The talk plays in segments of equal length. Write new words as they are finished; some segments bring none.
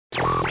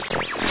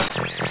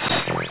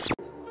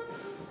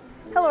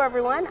Hello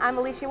everyone, I'm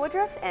Ehleshea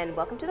Woodruff and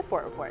welcome to the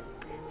Fort Report.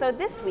 So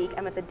this week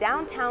I'm at the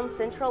Downtown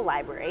Central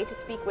Library to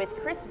speak with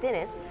Chris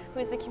Dennis, who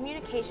is the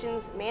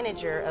communications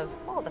manager of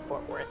all the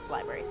Fort Worth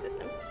library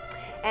systems.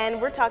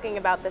 And we're talking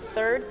about the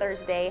third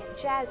Thursday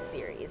Jazz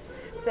Series.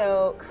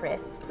 So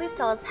Chris, please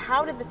tell us,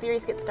 how did the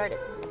series get started?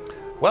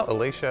 Well,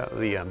 Ehleshea,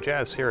 the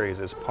Jazz Series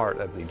is part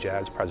of the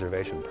Jazz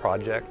Preservation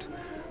Project,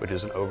 which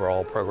is an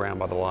overall program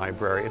by the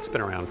library. It's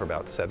been around for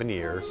about 7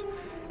 years.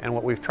 And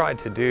what we've tried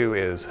to do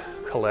is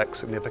collect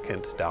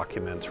significant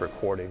documents,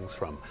 recordings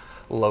from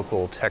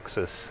local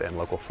Texas and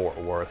local Fort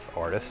Worth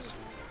artists.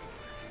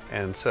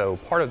 And so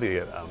part of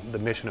the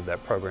mission of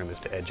that program is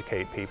to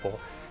educate people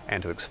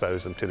and to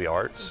expose them to the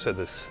arts. So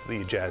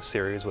the Jazz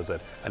Series was a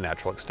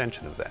natural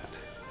extension of that.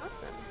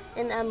 Awesome.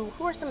 And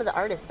who are some of the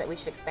artists that we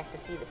should expect to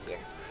see this year?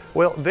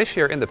 Well, this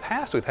year, in the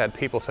past, we've had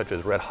people such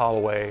as Red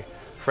Holloway,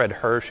 Fred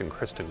Hirsch, and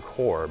Kristen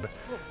Korb.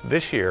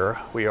 This year,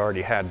 we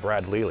already had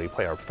Brad Lely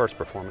play our first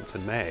performance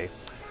in May,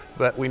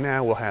 but we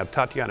now will have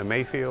Tatiana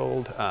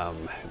Mayfield,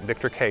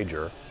 Victor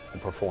Cager will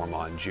perform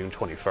on June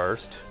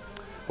 21st.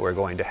 We're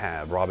going to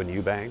have Robin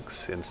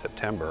Eubanks in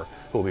September,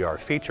 who will be our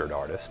featured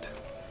artist.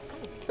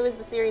 So is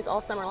the series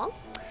all summer long?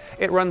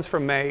 It runs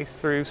from May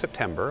through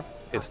September.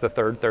 It's the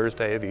third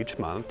Thursday of each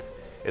month.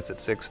 It's at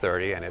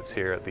 6:30 and it's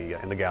here at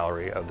in the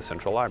gallery of the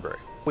Central Library.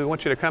 We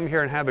want you to come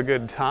here and have a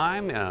good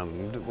time,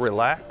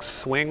 relax,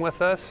 swing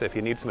with us. If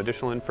you need some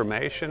additional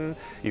information,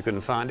 you can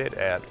find it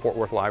at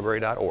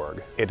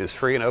fortworthlibrary.org. It is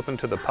free and open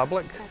to the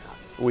public. That's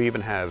awesome. We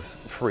even have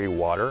free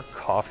water,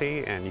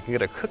 coffee, and you can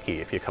get a cookie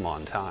if you come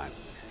on time.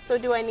 So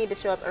do I need to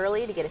show up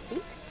early to get a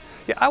seat?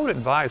 Yeah, I would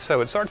advise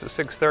so. It starts at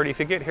 6:30. If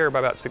you get here by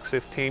about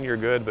 6:15, you're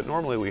good, but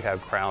normally we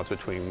have crowds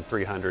between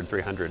 300,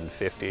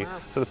 350.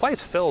 Wow. So the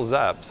place fills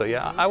up. So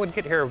yeah, I would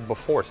get here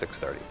before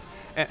 6:30.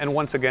 And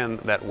once again,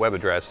 that web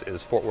address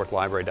is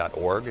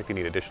fortworthlibrary.org if you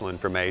need additional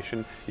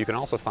information. You can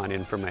also find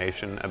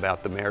information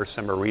about the Mayor's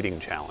Summer Reading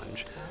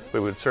Challenge. We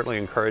would certainly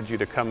encourage you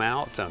to come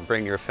out,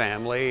 bring your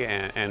family,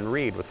 and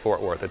read with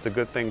Fort Worth. It's a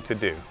good thing to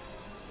do.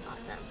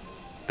 Awesome.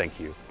 Thank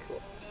you.